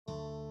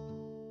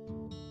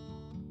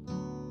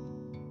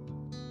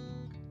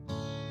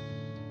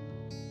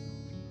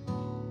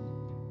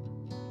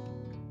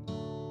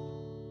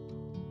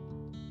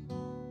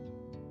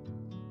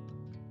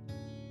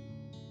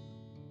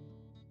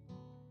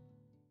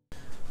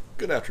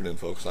Good afternoon,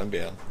 folks. I'm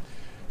Dan.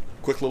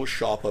 Quick little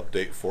shop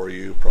update for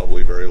you.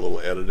 Probably very little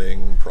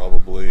editing,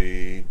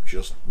 probably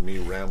just me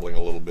rambling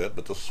a little bit,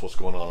 but this is what's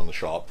going on in the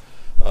shop.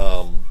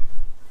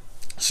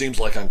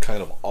 Seems like I'm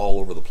kind of all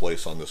over the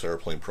place on this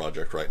airplane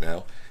project right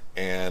now,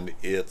 and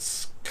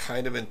it's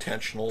kind of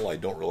intentional. I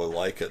don't really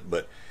like it,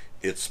 but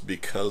it's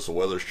because the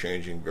weather's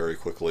changing very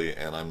quickly,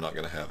 and I'm not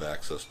going to have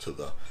access to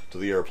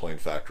the airplane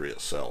factory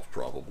itself.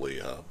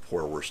 Probably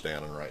where we're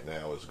standing right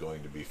now is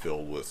going to be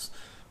filled with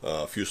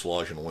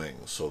fuselage and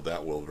wings, so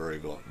that will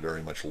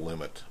very much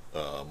limit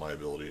my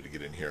ability to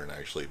get in here and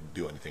actually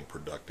do anything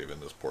productive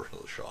in this portion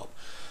of the shop.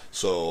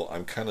 So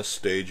I'm kind of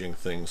staging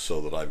things so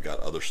that I've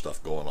got other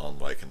stuff going on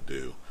that I can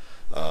do.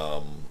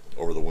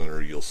 Over the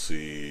winter you'll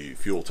see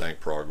fuel tank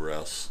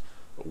progress.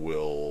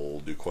 We'll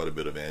do quite a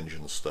bit of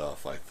engine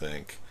stuff, I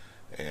think,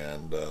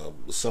 and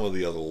some of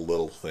the other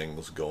little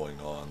things going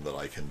on that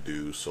I can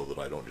do so that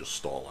I don't just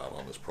stall out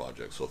on this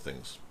project, so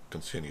things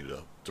continue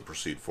to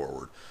proceed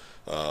forward.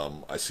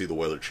 I see the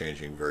weather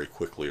changing very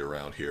quickly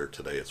around here.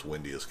 Today it's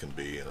windy as can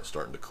be, and it's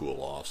starting to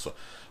cool off, so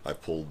I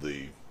pulled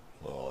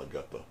I've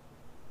got the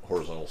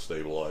horizontal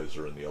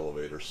stabilizer in the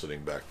elevator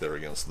sitting back there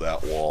against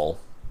that wall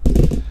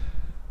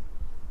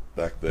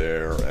back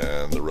there,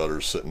 and the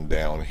rudder's sitting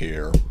down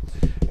here,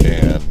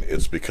 and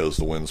it's because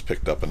the wind's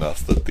picked up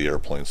enough that the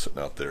airplane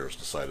sitting out there has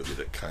decided that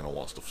it kind of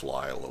wants to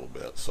fly a little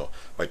bit. So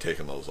by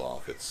taking those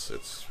off, it's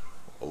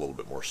a little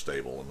bit more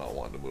stable and not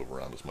wanting to move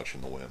around as much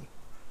in the wind.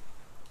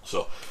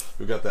 So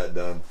we've got that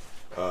done.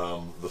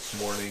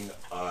 This morning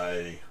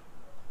I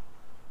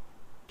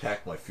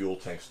tacked my fuel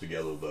tanks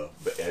together, the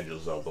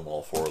edges of them,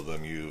 all four of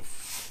them.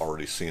 You've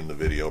already seen the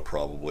video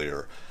probably,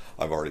 or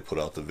I've already put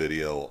out the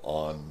video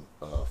on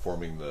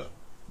forming the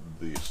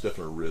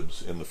stiffener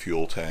ribs in the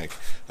fuel tank.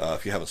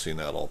 If you haven't seen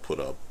that, I'll put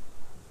a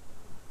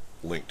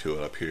link to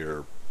it up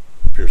here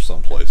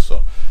someplace,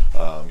 so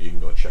you can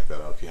go and check that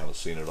out if you haven't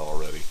seen it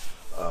already.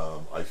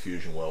 I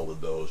fusion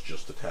welded those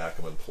just to tack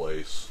them in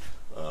place.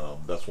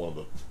 That's one of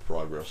the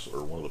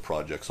one of the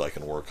projects I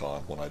can work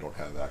on when I don't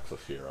have access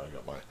here. I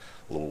got my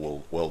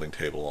little welding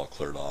table all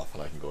cleared off,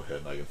 and I can go ahead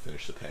and I can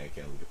finish the tank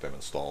and get them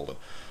installed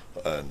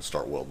and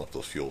start welding up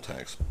those fuel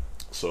tanks.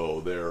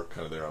 So they're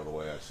kind of there out of the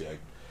way. I see I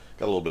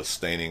got a little bit of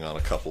staining on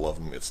a couple of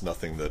them. It's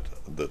nothing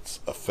that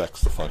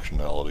affects the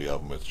functionality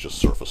of them. It's just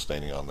surface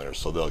staining on there,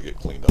 so they'll get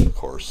cleaned up, of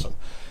course,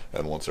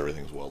 and once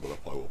everything's welded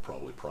up, I will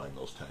probably prime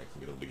those tanks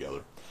and get them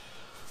together.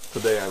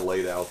 Today I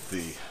laid out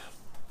the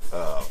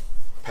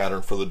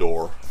pattern for the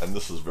door, and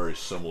this is very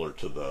similar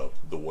to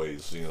the way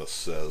Zenith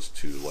says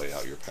to lay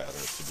out your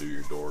patterns to do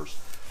your doors.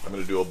 I'm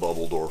going to do a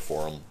bubble door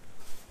for them,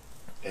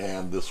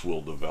 and this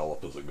will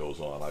develop as it goes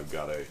on. I've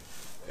got a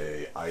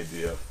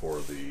idea for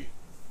the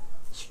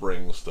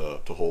springs to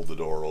hold the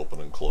door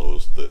open and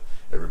closed that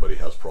everybody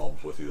has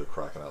problems with, either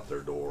cracking out their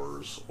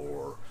doors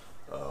or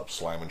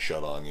slamming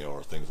shut on you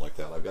or things like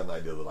that. I've got an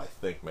idea that I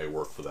think may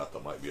work for that.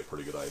 That might be a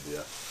pretty good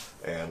idea.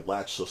 And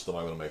latch system,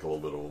 I'm going to make a little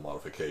bit of a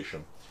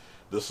modification.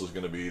 This is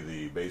going to be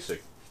the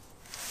basic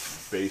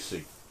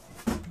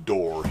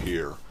door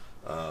here,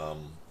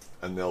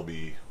 and there'll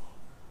be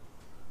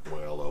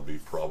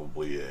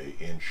probably an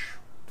inch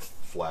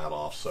flat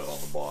offset on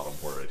the bottom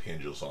where it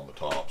hinges on the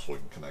top, so we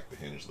can connect the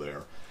hinge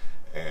there.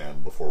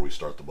 And before we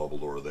start the bubble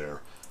door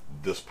there,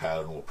 this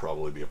pattern will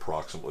probably be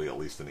approximately at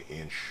least an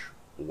inch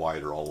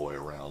wider all the way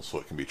around, so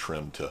it can be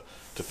trimmed to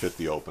fit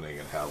the opening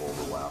and have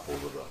overlap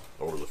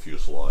over the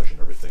fuselage and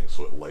everything,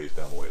 so it lays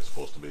down the way it's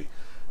supposed to be.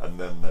 And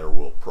then there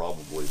will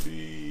probably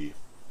be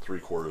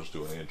 3/4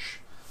 to an inch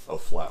of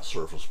flat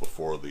surface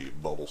before the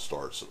bubble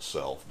starts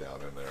itself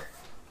down in there,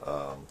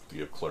 to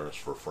give clearance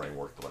for a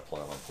framework that I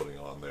plan on putting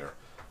on there.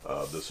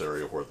 This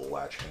area where the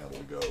latch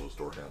handle goes,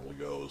 door handle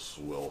goes,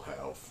 will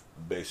have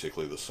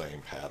basically the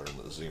same pattern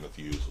that Zenith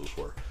uses,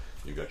 where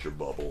you've got your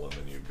bubble and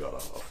then you've got a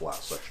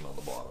flat section on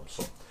the bottom.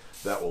 So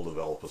that will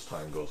develop as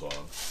time goes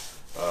on.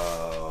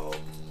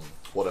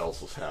 What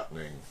else is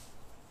happening?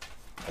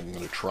 I'm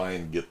going to try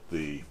and get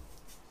the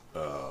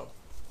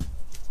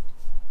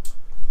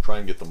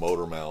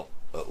motor mount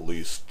at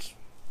least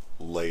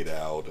laid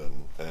out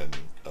and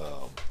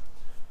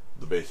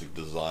the basic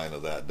design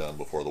of that done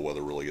before the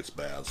weather really gets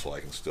bad, so I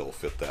can still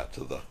fit that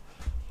to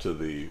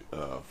the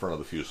front of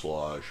the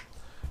fuselage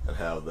and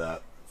have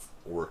that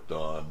worked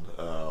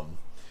on.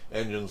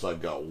 Engines,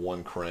 I've got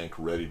one crank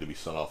ready to be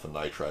sent off and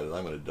nitrided.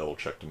 I'm going to double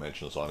check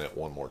dimensions on it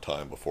one more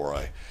time before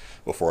I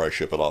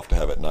ship it off to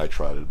have it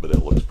nitrided, but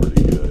it looks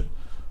pretty good.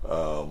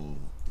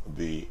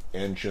 The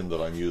engine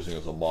that I'm using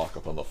as a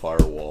mock-up on the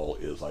firewall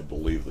is, I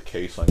believe, the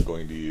case I'm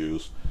going to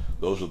use.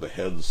 Those are the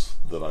heads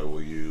that I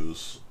will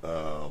use.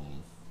 I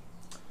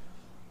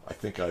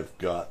think I've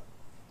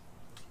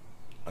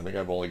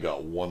only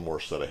got one more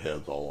set of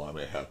heads, although I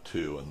may have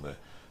two, and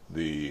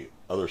the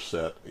other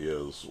set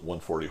is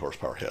 140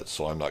 horsepower heads,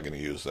 so I'm not going to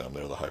use them.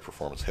 They're the high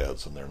performance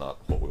heads, and they're not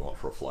what we want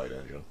for a flight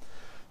engine.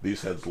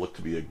 These heads look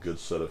to be a good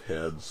set of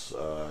heads.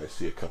 I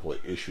see a couple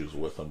of issues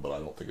with them, but I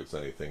don't think it's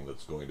anything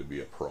that's going to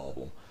be a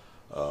problem.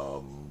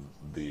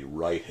 The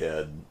right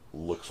head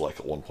looks like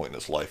at one point in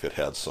its life it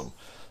had some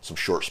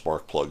short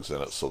spark plugs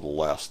in it, so the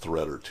last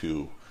thread or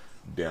two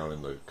down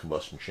in the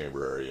combustion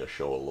chamber area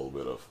show a little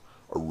bit of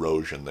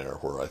erosion there,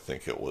 where I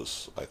think it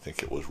was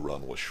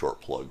run with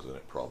short plugs in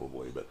it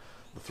probably, but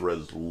the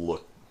threads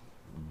look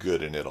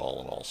good in it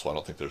all in all, so I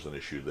don't think there's an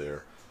issue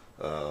there.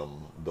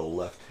 The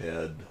left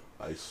head,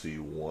 I see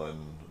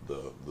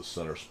the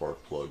center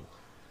spark plug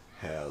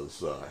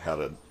has had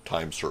a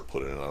time cert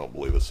put in. I don't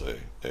believe it's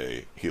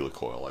a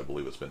helicoil. I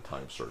believe it's been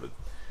time certed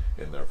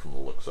in there from the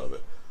looks of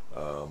it.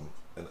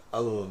 And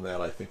other than that,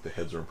 I think the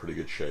heads are in pretty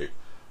good shape.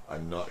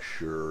 I'm not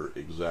sure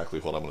exactly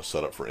what I'm going to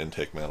set up for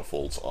intake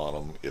manifolds on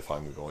them, if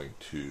I'm going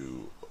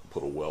to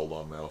put a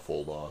weld-on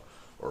manifold on,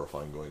 or if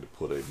I'm going to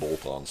put a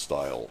bolt-on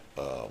style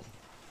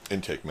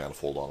intake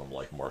manifold on them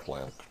like Mark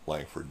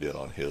Langford did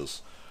on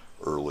his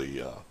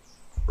early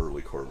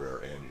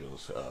Corvair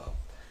engines.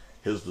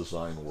 His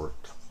design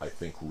worked, I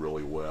think,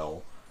 really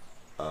well.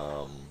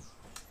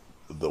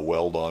 The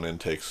weld-on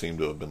intakes seem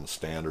to have been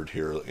standard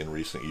here in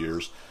recent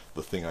years.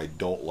 The thing I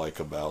don't like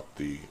about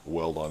the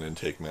weld-on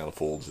intake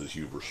manifolds is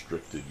you've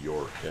restricted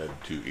your head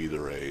to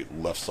either a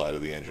left side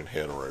of the engine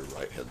head or a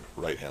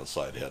right-hand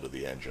side head of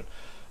the engine.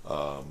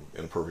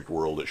 In a perfect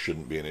world, it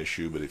shouldn't be an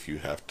issue, but if you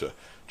have to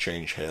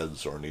change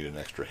heads or need an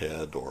extra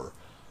head or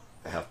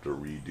have to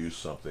redo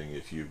something,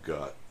 if you've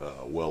got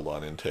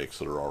weld-on intakes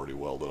that are already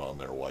welded on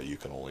there, why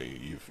you've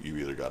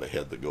either got a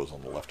head that goes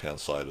on the left-hand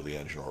side of the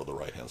engine or the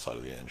right-hand side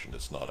of the engine.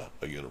 It's not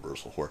a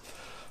universal. Where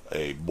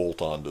a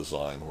bolt-on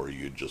design where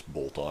you just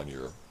bolt on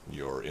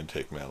your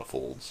intake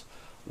manifolds,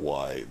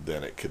 why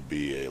then it could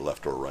be a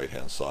left or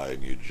right-hand side,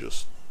 and you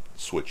just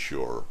switch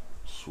your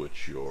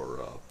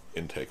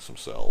intakes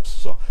themselves.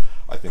 So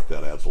I think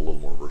that adds a little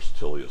more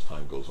versatility as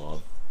time goes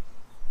on.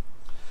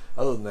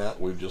 Other than that,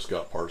 we've just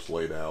got parts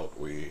laid out.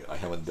 I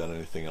haven't done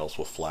anything else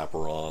with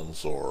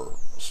flapper-ons or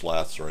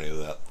slats or any of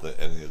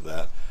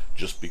that,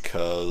 just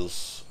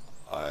because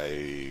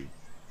I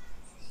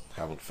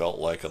haven't felt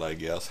like it, I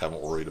guess.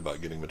 Haven't worried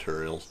about getting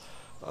materials.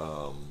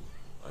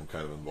 I'm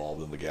kind of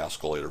involved in the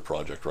gascolator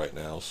project right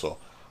now, so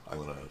I'm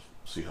going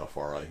to see how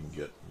far I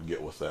can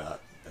get with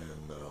that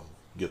and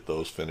get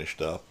those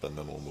finished up, and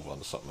then we'll move on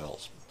to something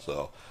else.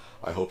 So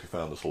I hope you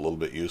found this a little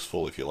bit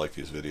useful. If you like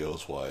these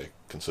videos, why,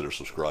 consider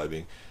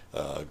subscribing.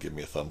 Give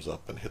me a thumbs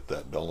up and hit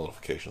that bell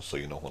notification so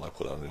you know when I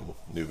put out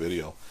a new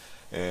video.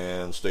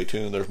 And stay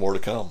tuned, there's more to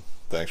come.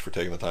 Thanks for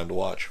taking the time to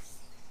watch.